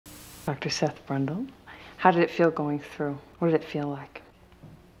Dr. Seth Brundle. How did it feel going through? What did it feel like?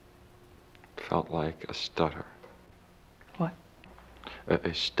 It felt like a stutter. What?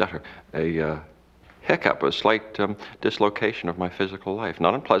 A stutter. A hiccup, a slight dislocation of my physical life.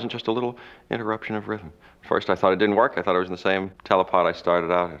 Not unpleasant, just a little interruption of rhythm. First I thought it didn't work. I thought I was in the same telepod I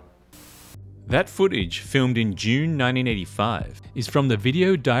started out in. That footage, filmed in June 1985, is from the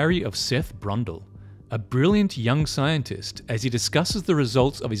video diary of Seth Brundle, a brilliant young scientist as he discusses the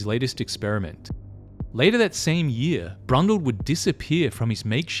results of his latest experiment. Later that same year, Brundle would disappear from his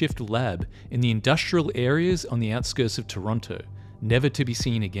makeshift lab in the industrial areas on the outskirts of Toronto, never to be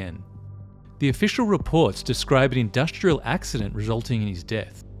seen again. The official reports describe an industrial accident resulting in his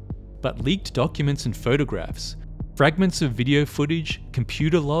death, but leaked documents and photographs, fragments of video footage,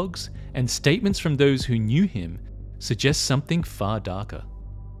 computer logs, and statements from those who knew him suggest something far darker.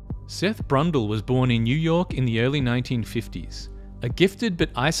 Seth Brundle was born in New York in the early 1950s, a gifted but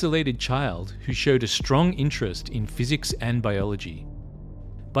isolated child who showed a strong interest in physics and biology.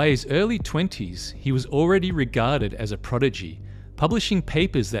 By his early 20s, he was already regarded as a prodigy, publishing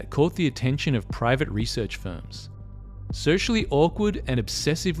papers that caught the attention of private research firms. Socially awkward and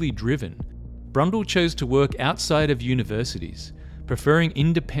obsessively driven, Brundle chose to work outside of universities, preferring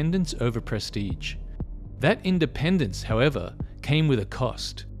independence over prestige. That independence, however, came with a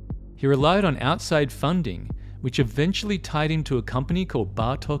cost. He relied on outside funding, which eventually tied him to a company called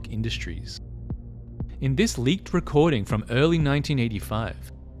Bartok Industries. In this leaked recording from early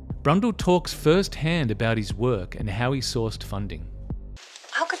 1985, Brundle talks firsthand about his work and how he sourced funding.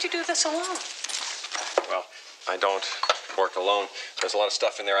 How could you do this alone? Well, I don't work alone. There's a lot of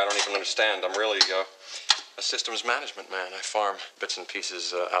stuff in there I don't even understand. I'm really a systems management man. I farm bits and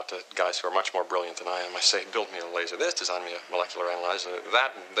pieces out to guys who are much more brilliant than I am. I say, build me a laser this, design me a molecular analyzer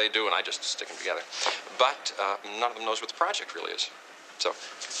that, and they do, and I just stick them together. But none of them knows what the project really is. So.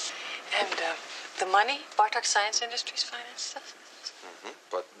 And the money Bartok Science Industries finances?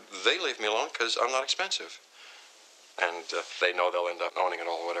 But they leave me alone because I'm not expensive. And they know they'll end up owning it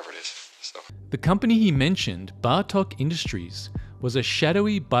all, whatever it is. So. The company he mentioned, Bartok Industries, was a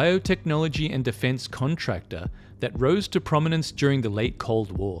shadowy biotechnology and defense contractor that rose to prominence during the late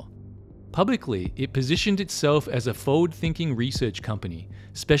Cold War. Publicly, it positioned itself as a forward-thinking research company,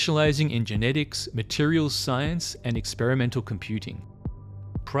 specializing in genetics, materials science, and experimental computing.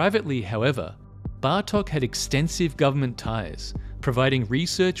 Privately, however, Bartok had extensive government ties, providing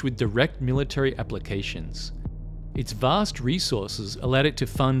research with direct military applications. Its vast resources allowed it to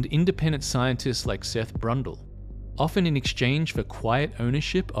fund independent scientists like Seth Brundle, often in exchange for quiet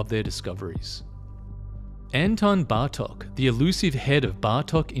ownership of their discoveries. Anton Bartok, the elusive head of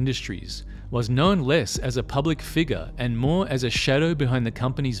Bartok Industries, was known less as a public figure and more as a shadow behind the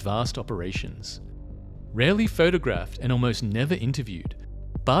company's vast operations. Rarely photographed and almost never interviewed,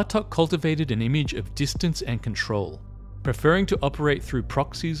 Bartok cultivated an image of distance and control, preferring to operate through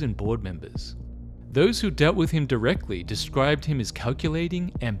proxies and board members. Those who dealt with him directly described him as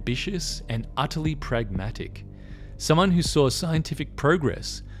calculating, ambitious, and utterly pragmatic. Someone who saw scientific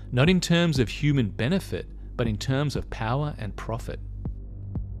progress, not in terms of human benefit, but in terms of power and profit.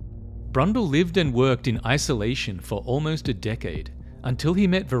 Brundle lived and worked in isolation for almost a decade, until he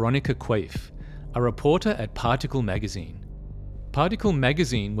met Veronica Quaife, a reporter at Particle magazine. Particle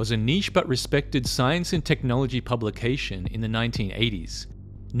magazine was a niche but respected science and technology publication in the 1980s,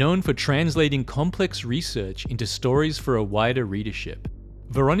 known for translating complex research into stories for a wider readership.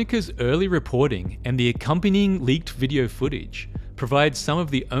 Veronica's early reporting and the accompanying leaked video footage provide some of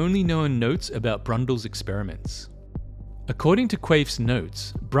the only known notes about Brundle's experiments. According to Quaife's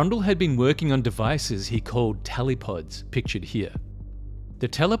notes, Brundle had been working on devices he called Telepods, pictured here. The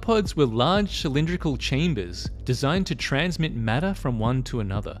Telepods were large cylindrical chambers designed to transmit matter from one to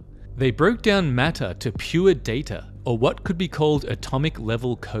another. They broke down matter to pure data, or what could be called atomic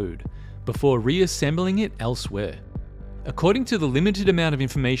level code, before reassembling it elsewhere. According to the limited amount of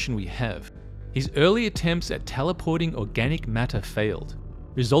information we have, his early attempts at teleporting organic matter failed,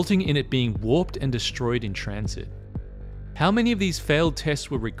 resulting in it being warped and destroyed in transit. How many of these failed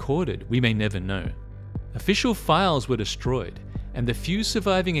tests were recorded, we may never know. Official files were destroyed, and the few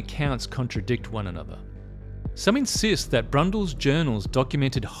surviving accounts contradict one another. Some insist that Brundle's journals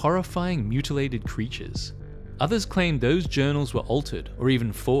documented horrifying mutilated creatures. Others claim those journals were altered or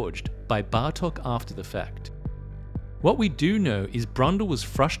even forged by Bartok after the fact. What we do know is Brundle was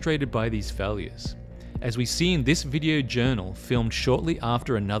frustrated by these failures, as we see in this video journal filmed shortly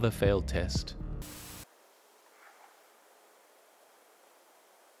after another failed test.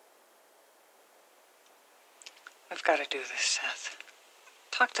 We've got to do this, Seth.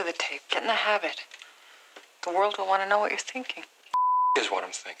 Talk to the tape. Get in the habit. The world will want to know what you're thinking. Is what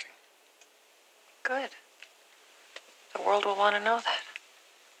I'm thinking. Good. The world will want to know that.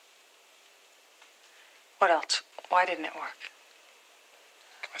 What else? Why didn't it work?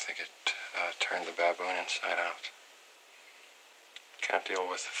 I think it turned the baboon inside out. Can't deal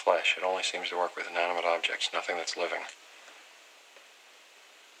with flesh. It only seems to work with inanimate objects, nothing that's living.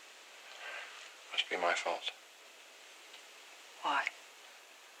 Must be my fault. Why?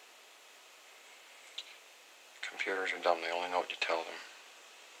 Computers are dumb. They only know what you tell them.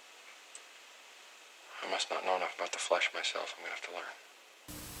 I must not know enough about the flesh myself. I'm going to have to learn.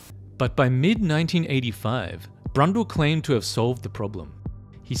 But by mid-1985, Brundle claimed to have solved the problem.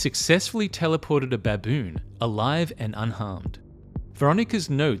 He successfully teleported a baboon, alive and unharmed. Veronica's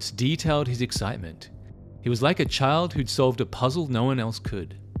notes detailed his excitement. He was like a child who'd solved a puzzle no one else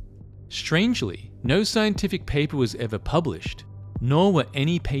could. Strangely, no scientific paper was ever published, nor were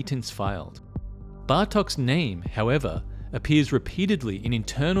any patents filed. Bartok's name, however, appears repeatedly in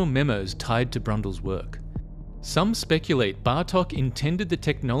internal memos tied to Brundle's work. Some speculate Bartok intended the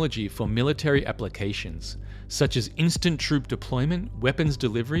technology for military applications, such as instant troop deployment, weapons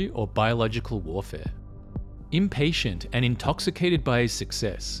delivery, or biological warfare. Impatient and intoxicated by his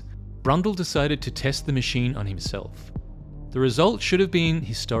success, Brundle decided to test the machine on himself. The result should have been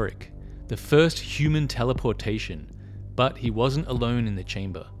historic, the first human teleportation, but he wasn't alone in the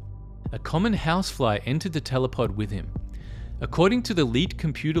chamber. A common housefly entered the telepod with him. According to the leaked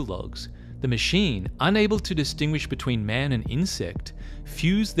computer logs, the machine, unable to distinguish between man and insect,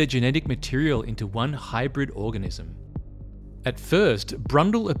 fused their genetic material into one hybrid organism. At first,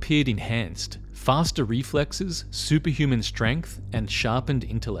 Brundle appeared enhanced, faster reflexes, superhuman strength, and sharpened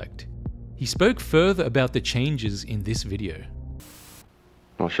intellect. He spoke further about the changes in this video.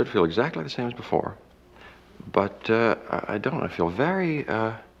 Well, it should feel exactly the same as before. But I don't. I feel very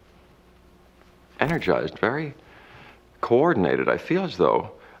energized, very coordinated. I feel as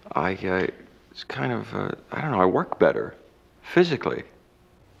though it's kind of, I don't know, I work better physically.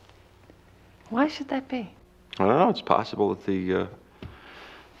 Why should that be? I don't know. It's possible that the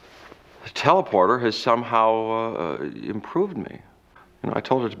teleporter has somehow improved me. You know, I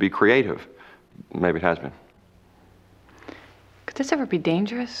told her to be creative. Maybe it has been. Could this ever be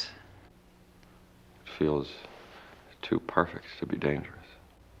dangerous? It feels too perfect to be dangerous.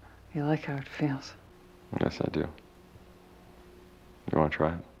 You like how it feels? Yes, I do. You want to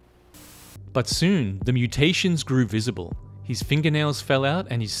try it? But soon, the mutations grew visible. His fingernails fell out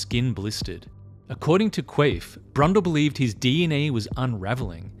and his skin blistered. According to Quaife, Brundle believed his DNA was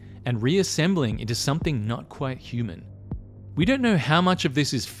unraveling and reassembling into something not quite human. We don't know how much of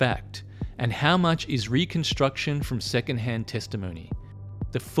this is fact and how much is reconstruction from secondhand testimony.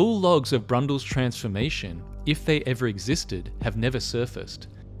 The full logs of Brundle's transformation, if they ever existed, have never surfaced.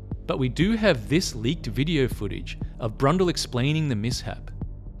 But we do have this leaked video footage of Brundle explaining the mishap.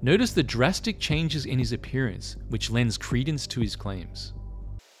 Notice the drastic changes in his appearance, which lends credence to his claims.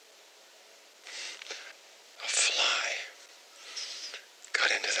 A fly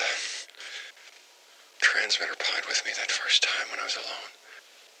got into the transmitter pod with me that first time when I was alone.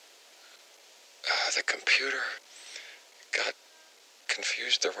 The computer got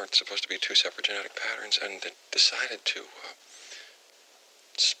confused. There weren't supposed to be two separate genetic patterns, and it decided to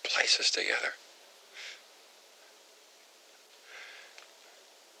splice us together.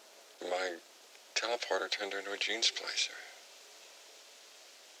 My teleporter turned her into a gene splicer.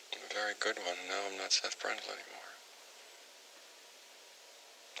 A very good one. Now I'm not Seth Brundle anymore.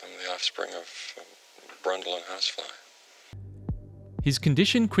 I'm the offspring of Brundle and Housefly. His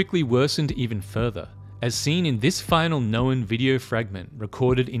condition quickly worsened even further, as seen in this final known video fragment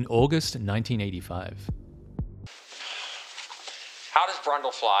recorded in August 1985. How does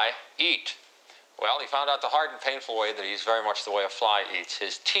Brundle fly eat? Well, he found out the hard and painful way that he's very much the way a fly eats.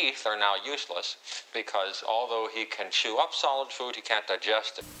 His teeth are now useless because although he can chew up solid food, he can't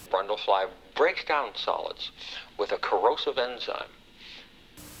digest it. Brundle fly breaks down solids with a corrosive enzyme.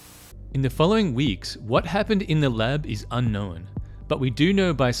 In the following weeks, what happened in the lab is unknown, but we do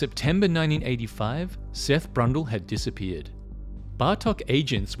know by September 1985, Seth Brundle had disappeared. Bartok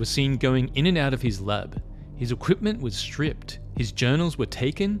agents were seen going in and out of his lab. His equipment was stripped, his journals were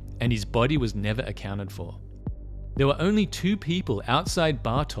taken, and his body was never accounted for. There were only two people outside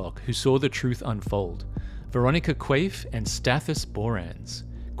Bartok who saw the truth unfold: Veronica Quaife and Stathis Borans,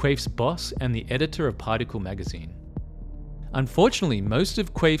 Quaife's boss and the editor of Particle magazine. Unfortunately, most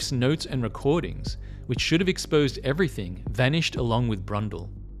of Quaife's notes and recordings, which should have exposed everything, vanished along with Brundle.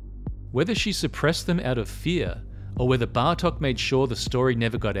 Whether she suppressed them out of fear, or whether Bartok made sure the story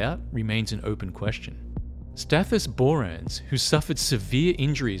never got out, remains an open question. Stathis Borans, who suffered severe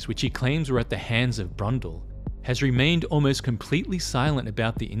injuries which he claims were at the hands of Brundle, has remained almost completely silent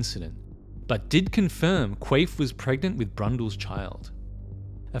about the incident. but did confirm Quaife was pregnant with Brundle's child.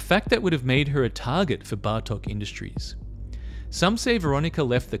 A fact that would have made her a target for Bartok Industries. Some say Veronica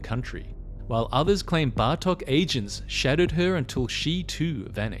left the country, while others claim Bartok agents shadowed her until she too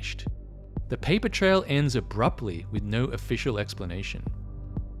vanished. The paper trail ends abruptly with no official explanation.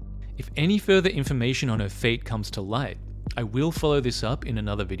 If any further information on her fate comes to light, I will follow this up in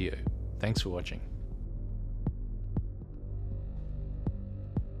another video. Thanks for watching.